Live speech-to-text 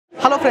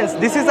Hello friends,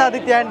 this is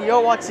Aditya and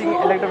you're watching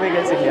Electric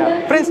Vehicles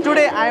India. Friends,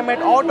 today I am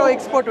at Auto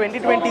Expo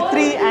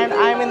 2023 and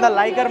I am in the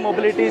Liger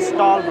Mobility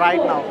stall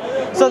right now.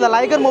 So the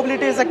Liger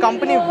Mobility is a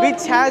company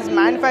which has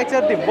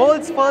manufactured the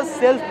world's first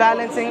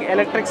self-balancing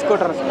electric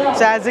scooter.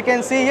 So as you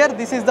can see here,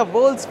 this is the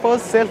world's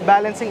first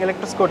self-balancing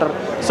electric scooter.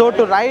 So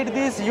to ride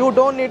this, you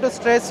don't need to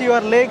stress your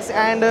legs,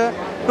 and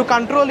to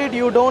control it,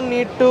 you don't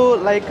need to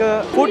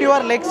put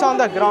your legs on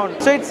the ground.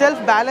 So it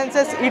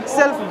self-balances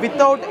itself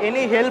without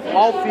any help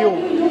of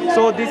you.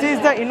 So this is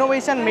the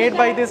innovation made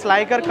by this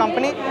Liger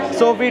company.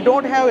 So we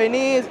don't have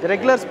any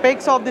regular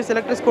specs of this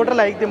electric scooter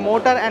like the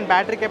motor and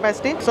battery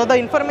capacity. So the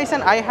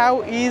information I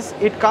have is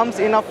it comes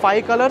in a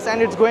 5 colors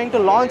and it's going to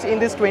launch in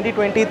this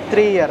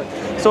 2023 year.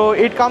 So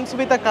it comes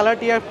with a color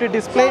TFT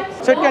display.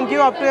 So it can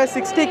give up to a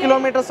 60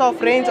 kilometers of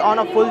range on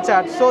a full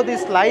charge. So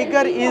this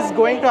Liger is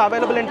going to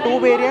available in 2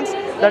 variants,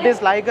 that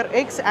is Liger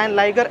X and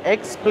Liger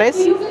X Plus.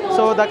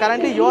 So the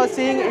currently you are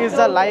seeing is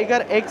the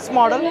Liger X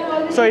model.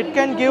 So it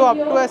can give up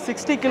to a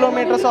 60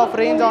 kilometers of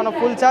range on a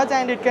full charge,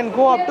 and it can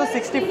go up to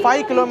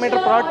 65 km per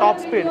hour top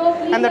speed.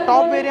 And the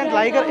top variant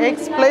Liger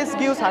X Plus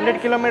gives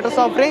 100 kilometers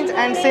of range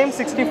and same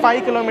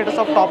 65 kilometers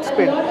of top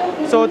speed.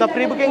 So the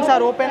pre-bookings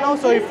are open now.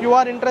 So if you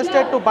are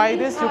interested to buy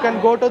this, you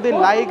can go to the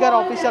Liger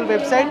official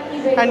website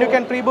and you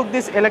can pre-book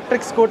this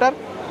electric scooter.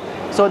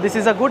 So this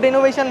is a good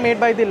innovation made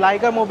by the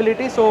Liger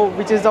Mobility, so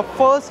which is the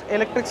first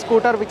electric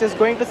scooter which is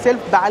going to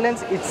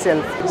self-balance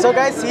itself. So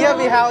guys, here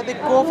we have the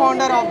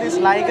co-founder of this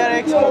Liger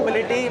X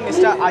Mobility,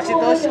 Mr.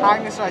 Ashutosh. Hi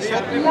Mr.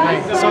 Ashwat.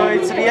 Hi. So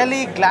it's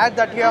really glad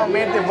that you have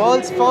made the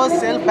world's first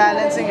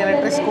self-balancing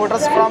electric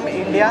scooters from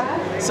India.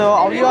 So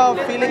how you are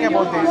feeling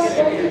about this?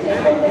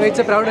 It's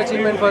a proud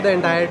achievement for the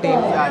entire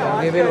team.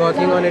 We've been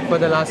working on it for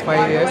the last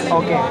 5 years.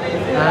 Okay.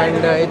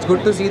 And it's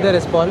good to see the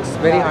response.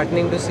 Very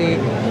heartening to see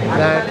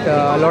that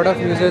a lot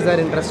of users are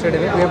interested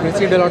in it. We have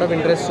received a lot of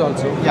interest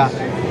also. Yeah.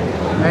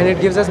 And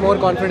it gives us more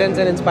confidence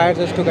and inspires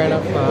us to kind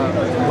of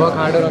work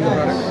harder on the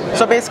product.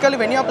 So basically,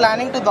 when you are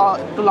planning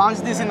to launch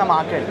this in the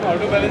market?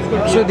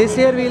 So this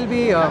year we'll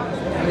be,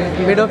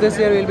 mid of this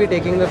year we'll be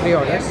taking the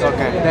pre-orders.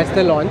 Okay. That's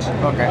the launch.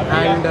 Okay.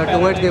 And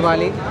towards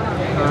Diwali,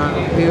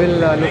 we will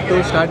look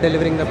to start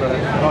delivering the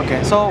product.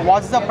 Okay. So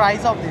what's the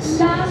price of this?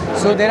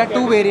 So there are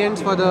 2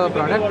 variants for the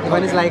product.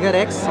 One is Liger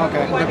X.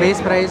 Okay. The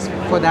base price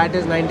for that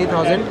is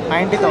 90,000.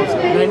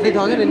 90,000.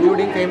 90,000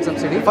 including FAME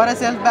subsidy. For a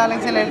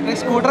self-balancing electric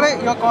scooter,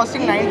 you are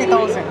costing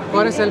 90,000.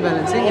 For a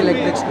self-balancing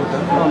electric scooter.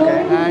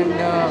 Okay. And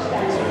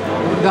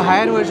the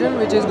higher version,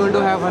 which is going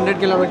to have 100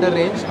 km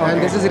range,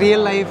 and this is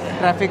real life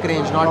traffic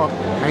range, not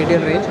ideal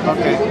range.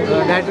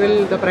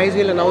 Okay. The price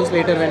will announce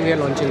later when we are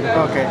launching it.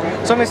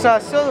 Okay. So Mr.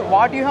 Ashwat,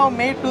 what you have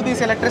made to this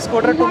electric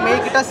scooter to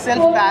make it a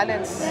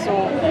self-balance?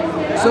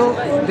 So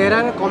there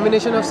are a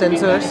combination of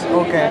sensors,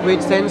 okay,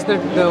 which sense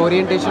the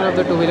orientation of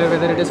the two-wheeler,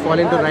 whether it is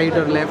falling to right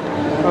or left.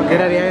 Okay.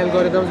 There are AI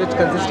algorithms which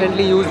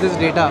consistently use this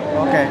data,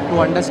 okay, to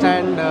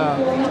understand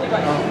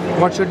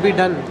what should be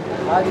done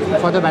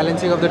for the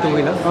balancing of the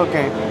two-wheeler.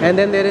 Okay. And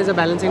then there is a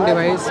balancing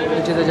device,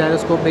 which is a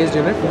gyroscope based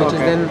unit, which is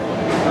then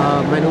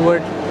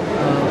maneuvered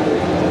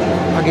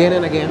again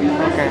and again,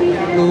 okay,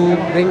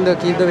 to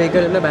keep the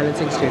vehicle in the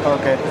balancing state.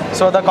 Okay.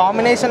 So the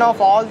combination of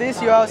all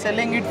this, you are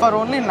selling it for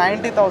only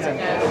 90,000.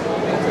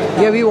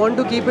 Yeah, we want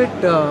to keep it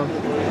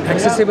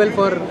accessible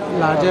for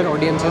larger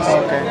audiences,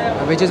 okay,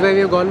 which is why we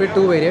have gone with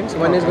 2 variants.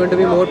 One is going to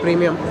be more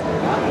premium.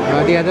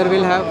 The other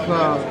will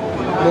have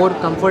more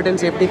comfort and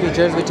safety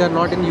features which are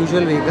not in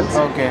usual vehicles.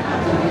 Okay.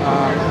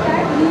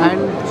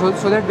 And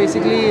so that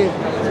basically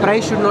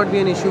price should not be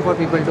an issue for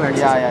people to access.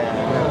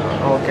 Yeah.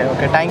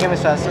 Okay. Thank you,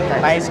 Mr.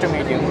 Ashwat. Nice to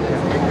meet you.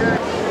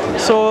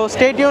 So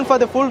stay tuned for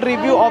the full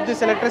review of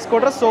this electric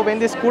scooter. So when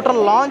the scooter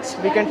launch,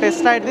 we can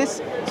test ride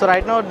this. So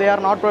right now they are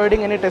not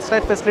providing any test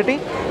ride facility.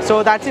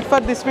 So that's it for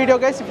this video,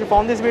 guys. If you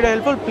found this video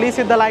helpful, please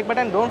hit the like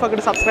button. Don't forget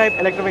to subscribe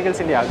Electric Vehicles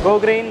India. Go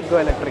green, go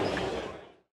electric.